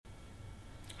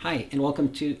Hi, and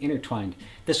welcome to Intertwined.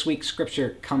 This week's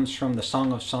scripture comes from the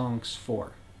Song of Songs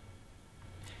 4.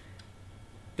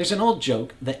 There's an old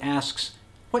joke that asks,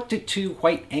 what do two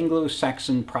white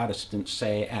Anglo-Saxon Protestants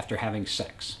say after having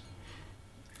sex?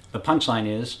 The punchline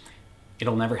is,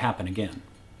 it'll never happen again.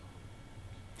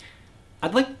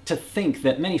 I'd like to think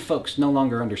that many folks no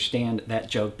longer understand that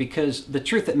joke because the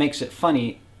truth that makes it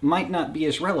funny might not be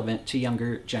as relevant to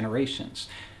younger generations.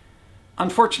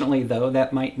 Unfortunately, though,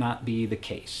 that might not be the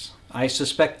case. I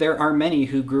suspect there are many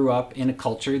who grew up in a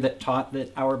culture that taught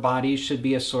that our bodies should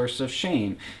be a source of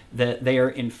shame, that they are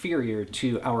inferior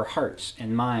to our hearts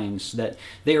and minds, that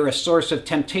they are a source of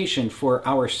temptation for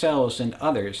ourselves and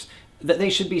others, that they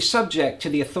should be subject to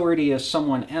the authority of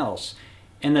someone else,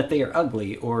 and that they are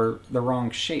ugly or the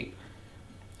wrong shape.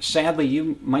 Sadly,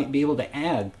 you might be able to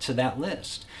add to that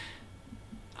list.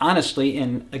 Honestly,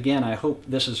 and again, I hope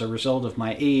this is a result of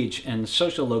my age and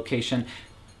social location,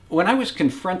 when I was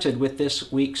confronted with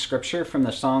this week's scripture from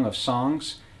the Song of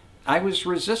Songs, I was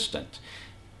resistant.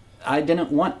 I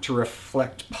didn't want to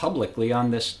reflect publicly on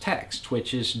this text,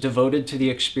 which is devoted to the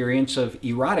experience of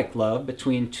erotic love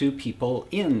between two people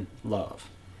in love.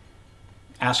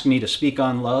 Ask me to speak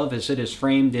on love as it is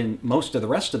framed in most of the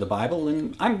rest of the Bible,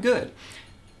 and I'm good.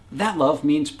 That love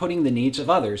means putting the needs of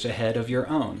others ahead of your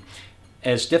own.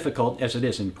 As difficult as it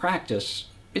is in practice,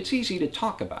 it's easy to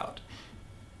talk about.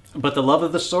 But the love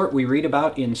of the sort we read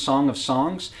about in Song of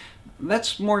Songs,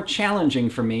 that's more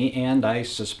challenging for me and, I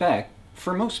suspect,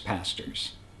 for most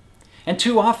pastors. And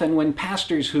too often when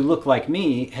pastors who look like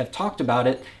me have talked about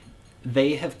it,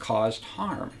 they have caused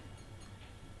harm.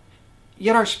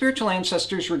 Yet our spiritual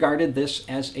ancestors regarded this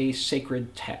as a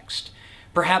sacred text.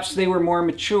 Perhaps they were more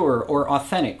mature or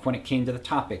authentic when it came to the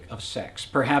topic of sex.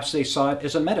 Perhaps they saw it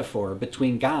as a metaphor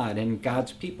between God and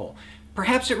God's people.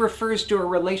 Perhaps it refers to a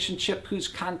relationship whose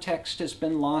context has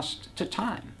been lost to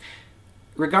time.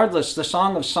 Regardless, the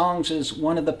Song of Songs is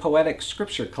one of the poetic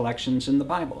scripture collections in the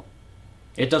Bible.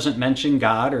 It doesn't mention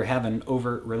God or have an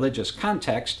overt religious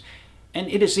context, and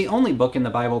it is the only book in the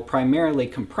Bible primarily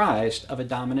comprised of a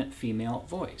dominant female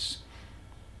voice.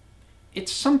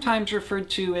 It's sometimes referred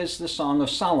to as the Song of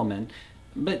Solomon,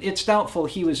 but it's doubtful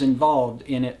he was involved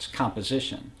in its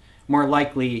composition. More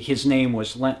likely, his name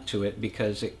was lent to it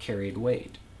because it carried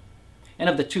weight. And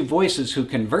of the two voices who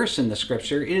converse in the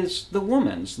scripture, it is the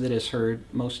woman's that is heard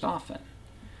most often.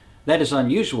 That is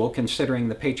unusual considering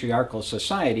the patriarchal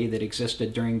society that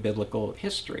existed during biblical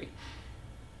history.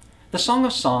 The Song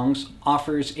of Songs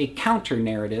offers a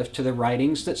counter-narrative to the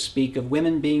writings that speak of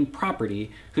women being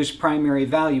property whose primary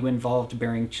value involved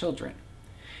bearing children.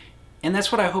 And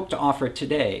that's what I hope to offer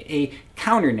today, a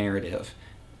counter-narrative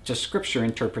to scripture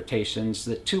interpretations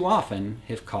that too often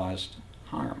have caused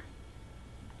harm.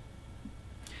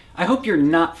 I hope you're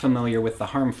not familiar with the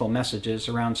harmful messages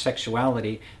around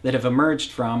sexuality that have emerged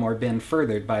from or been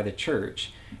furthered by the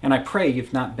church, and I pray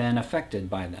you've not been affected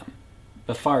by them.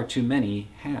 But far too many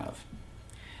have.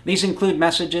 These include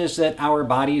messages that our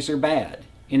bodies are bad,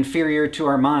 inferior to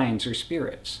our minds or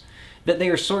spirits, that they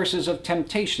are sources of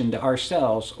temptation to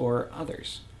ourselves or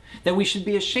others, that we should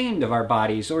be ashamed of our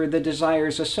bodies or the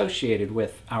desires associated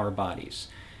with our bodies,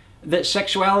 that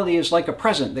sexuality is like a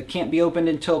present that can't be opened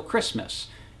until Christmas.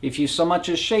 If you so much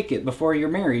as shake it before you're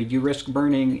married, you risk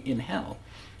burning in hell.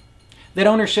 That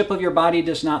ownership of your body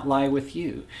does not lie with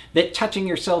you. That touching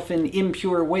yourself in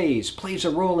impure ways plays a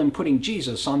role in putting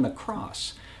Jesus on the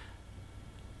cross.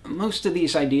 Most of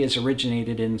these ideas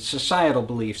originated in societal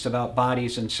beliefs about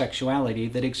bodies and sexuality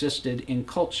that existed in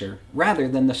culture, rather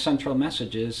than the central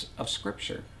messages of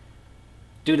Scripture.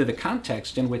 Due to the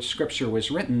context in which Scripture was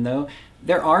written, though,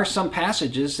 there are some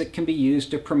passages that can be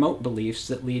used to promote beliefs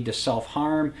that lead to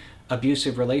self-harm,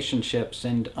 abusive relationships,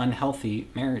 and unhealthy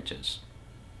marriages.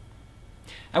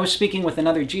 I was speaking with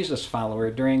another Jesus follower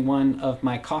during one of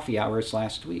my coffee hours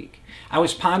last week. I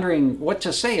was pondering what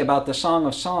to say about the Song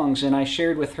of Songs, and I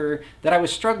shared with her that I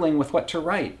was struggling with what to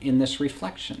write in this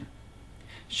reflection.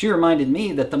 She reminded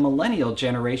me that the millennial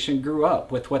generation grew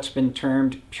up with what's been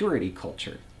termed purity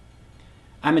culture.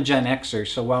 I'm a Gen Xer,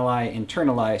 so while I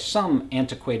internalize some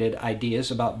antiquated ideas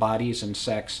about bodies and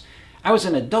sex, I was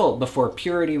an adult before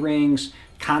purity rings,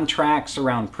 contracts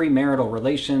around premarital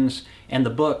relations, and the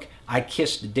book I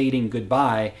Kissed Dating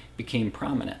Goodbye became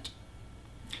prominent.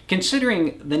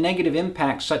 Considering the negative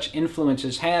impact such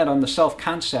influences had on the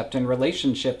self-concept and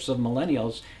relationships of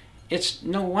millennials, it's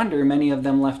no wonder many of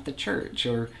them left the church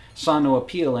or saw no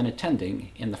appeal in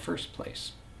attending in the first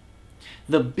place.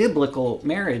 The biblical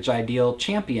marriage ideal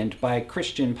championed by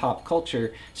Christian pop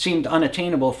culture seemed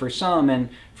unattainable for some, and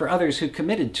for others who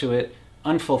committed to it,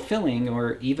 unfulfilling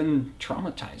or even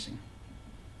traumatizing.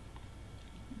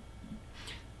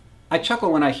 I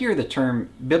chuckle when I hear the term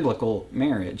biblical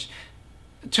marriage.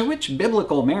 To which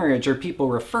biblical marriage are people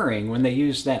referring when they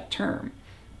use that term?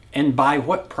 And by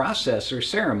what process or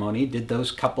ceremony did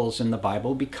those couples in the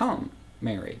Bible become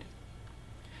married?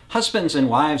 Husbands and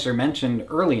wives are mentioned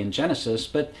early in Genesis,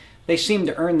 but they seem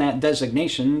to earn that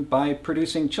designation by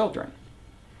producing children.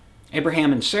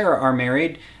 Abraham and Sarah are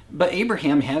married, but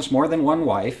Abraham has more than one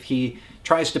wife. He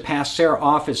tries to pass Sarah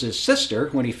off as his sister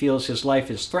when he feels his life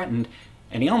is threatened,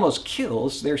 and he almost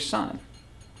kills their son.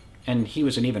 And he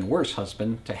was an even worse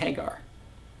husband to Hagar.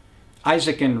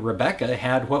 Isaac and Rebekah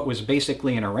had what was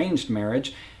basically an arranged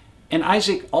marriage, and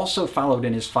Isaac also followed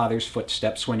in his father's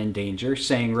footsteps when in danger,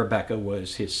 saying Rebekah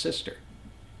was his sister.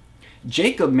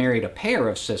 Jacob married a pair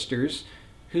of sisters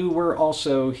who were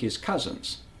also his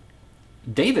cousins.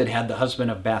 David had the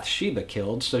husband of Bathsheba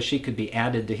killed so she could be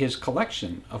added to his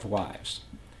collection of wives.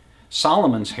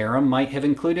 Solomon's harem might have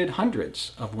included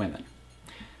hundreds of women.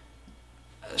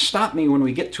 Stop me when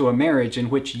we get to a marriage in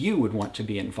which you would want to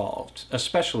be involved,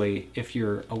 especially if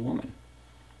you're a woman.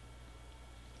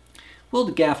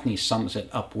 Wilda Gaffney sums it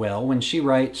up well when she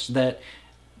writes that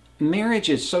marriage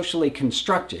is socially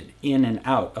constructed in and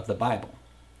out of the Bible.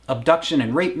 Abduction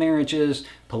and rape marriages,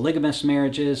 polygamous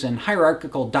marriages, and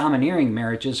hierarchical domineering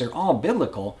marriages are all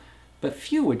biblical, but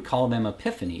few would call them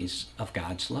epiphanies of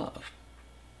God's love.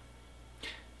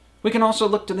 We can also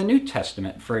look to the New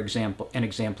Testament for an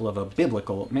example of a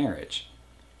biblical marriage.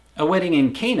 A wedding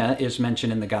in Cana is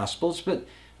mentioned in the Gospels, but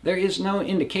there is no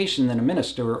indication that a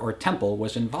minister or temple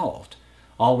was involved.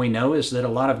 All we know is that a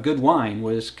lot of good wine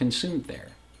was consumed there.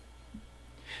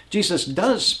 Jesus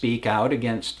does speak out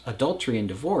against adultery and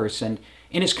divorce, and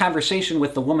in his conversation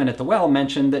with the woman at the well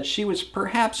mentioned that she was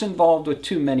perhaps involved with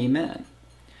too many men.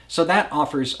 So that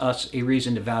offers us a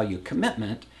reason to value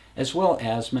commitment as well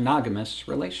as monogamous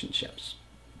relationships.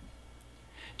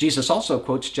 Jesus also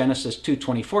quotes Genesis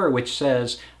 2:24, which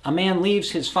says, "A man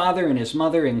leaves his father and his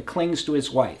mother and clings to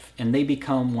his wife, and they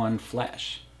become one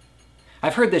flesh."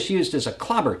 I've heard this used as a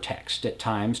clobber text at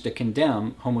times to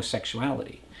condemn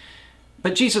homosexuality.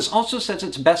 But Jesus also says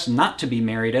it's best not to be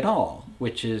married at all,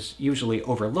 which is usually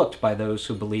overlooked by those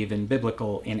who believe in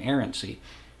biblical inerrancy.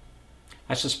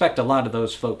 I suspect a lot of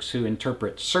those folks who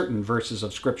interpret certain verses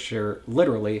of Scripture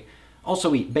literally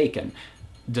also eat bacon,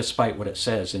 despite what it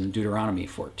says in Deuteronomy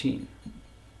 14.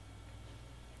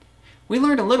 We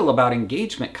learned a little about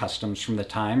engagement customs from the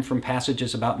time from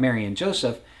passages about Mary and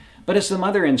Joseph, but as the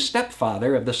mother and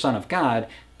stepfather of the Son of God,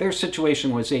 their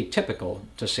situation was atypical,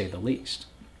 to say the least.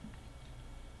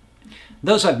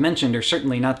 Those I've mentioned are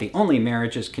certainly not the only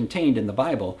marriages contained in the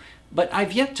Bible, but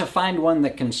I've yet to find one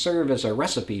that can serve as a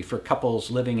recipe for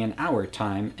couples living in our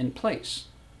time and place.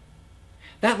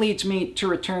 That leads me to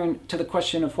return to the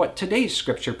question of what today's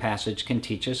scripture passage can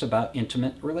teach us about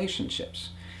intimate relationships.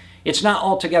 It's not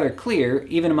altogether clear,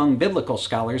 even among biblical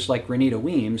scholars like Renita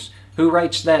Weems, who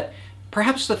writes that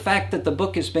perhaps the fact that the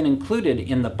book has been included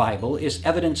in the Bible is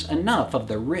evidence enough of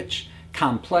the rich,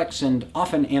 complex, and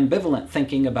often ambivalent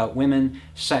thinking about women,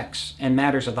 sex, and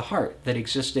matters of the heart that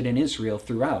existed in Israel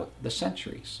throughout the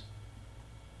centuries.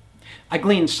 I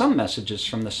glean some messages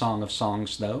from the Song of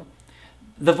Songs, though.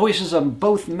 The voices of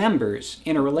both members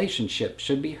in a relationship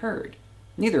should be heard.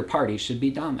 Neither party should be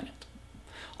dominant.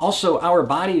 Also, our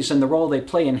bodies and the role they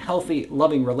play in healthy,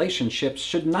 loving relationships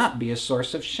should not be a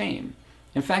source of shame.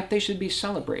 In fact, they should be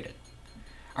celebrated.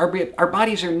 Our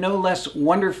bodies are no less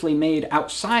wonderfully made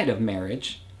outside of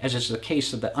marriage, as is the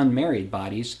case of the unmarried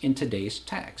bodies in today's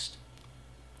text.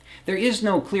 There is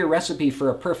no clear recipe for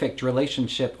a perfect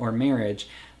relationship or marriage,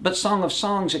 but Song of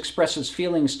Songs expresses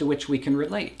feelings to which we can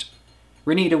relate.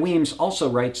 Renita Weems also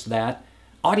writes that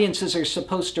audiences are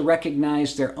supposed to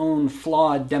recognize their own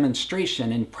flawed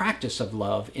demonstration and practice of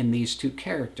love in these two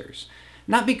characters,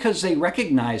 not because they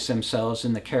recognize themselves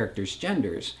in the characters'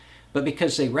 genders, but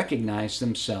because they recognize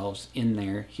themselves in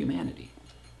their humanity.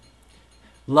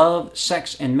 Love,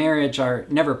 sex, and marriage are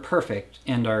never perfect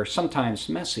and are sometimes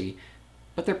messy,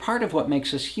 but they're part of what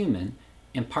makes us human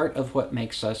and part of what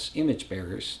makes us image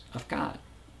bearers of God.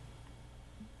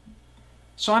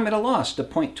 So I'm at a loss to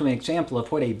point to an example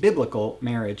of what a biblical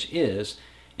marriage is,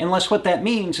 unless what that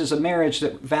means is a marriage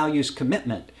that values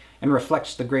commitment and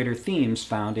reflects the greater themes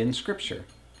found in Scripture.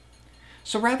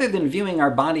 So rather than viewing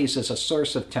our bodies as a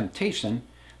source of temptation,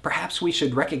 perhaps we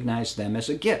should recognize them as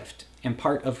a gift and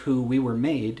part of who we were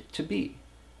made to be.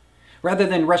 Rather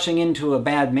than rushing into a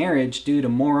bad marriage due to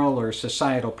moral or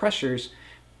societal pressures,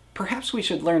 perhaps we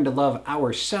should learn to love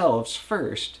ourselves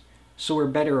first so we're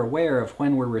better aware of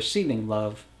when we're receiving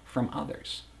love from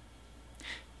others.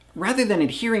 Rather than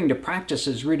adhering to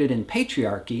practices rooted in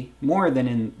patriarchy more than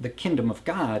in the kingdom of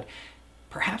God,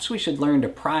 perhaps we should learn to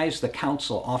prize the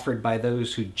counsel offered by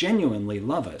those who genuinely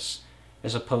love us,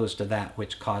 as opposed to that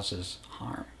which causes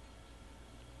harm.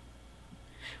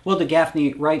 Wilda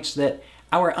Gafney writes that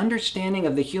our understanding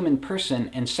of the human person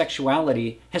and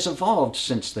sexuality has evolved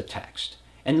since the text,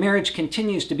 and marriage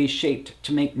continues to be shaped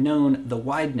to make known the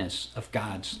wideness of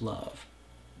God's love.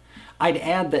 I'd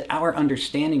add that our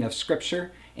understanding of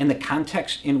Scripture and the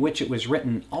context in which it was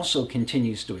written also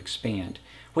continues to expand,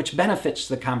 which benefits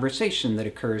the conversation that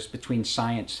occurs between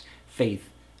science, faith,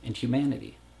 and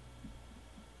humanity.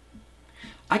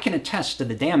 I can attest to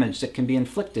the damage that can be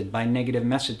inflicted by negative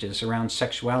messages around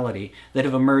sexuality that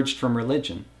have emerged from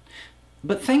religion.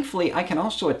 But thankfully, I can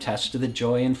also attest to the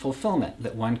joy and fulfillment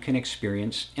that one can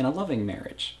experience in a loving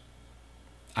marriage.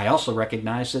 I also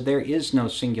recognize that there is no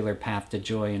singular path to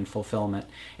joy and fulfillment,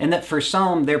 and that for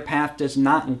some, their path does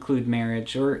not include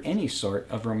marriage or any sort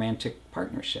of romantic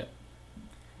partnership.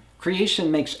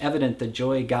 Creation makes evident the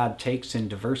joy God takes in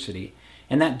diversity,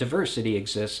 and that diversity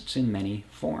exists in many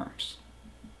forms.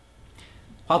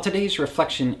 While today's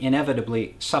reflection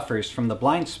inevitably suffers from the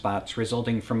blind spots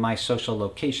resulting from my social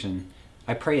location,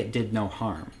 I pray it did no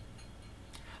harm.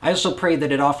 I also pray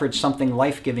that it offered something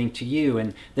life-giving to you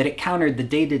and that it countered the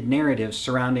dated narratives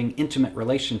surrounding intimate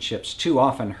relationships too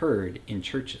often heard in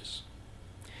churches.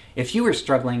 If you are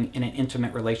struggling in an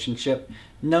intimate relationship,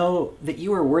 know that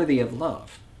you are worthy of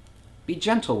love. Be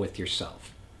gentle with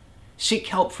yourself. Seek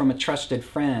help from a trusted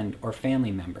friend or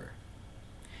family member.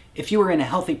 If you are in a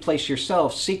healthy place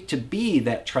yourself, seek to be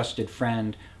that trusted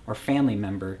friend or family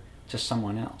member to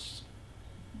someone else.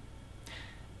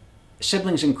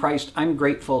 Siblings in Christ, I'm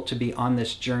grateful to be on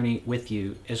this journey with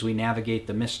you as we navigate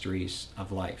the mysteries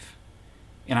of life.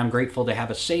 And I'm grateful to have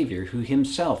a Savior who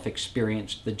himself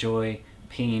experienced the joy,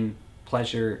 pain,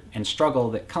 pleasure, and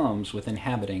struggle that comes with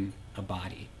inhabiting a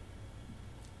body.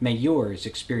 May yours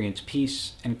experience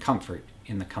peace and comfort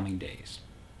in the coming days.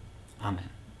 Amen.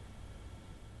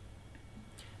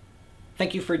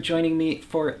 Thank you for joining me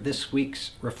for this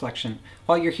week's reflection.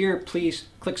 While you're here, please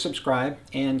click subscribe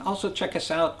and also check us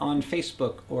out on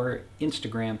Facebook or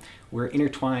Instagram. We're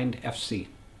Intertwined FC.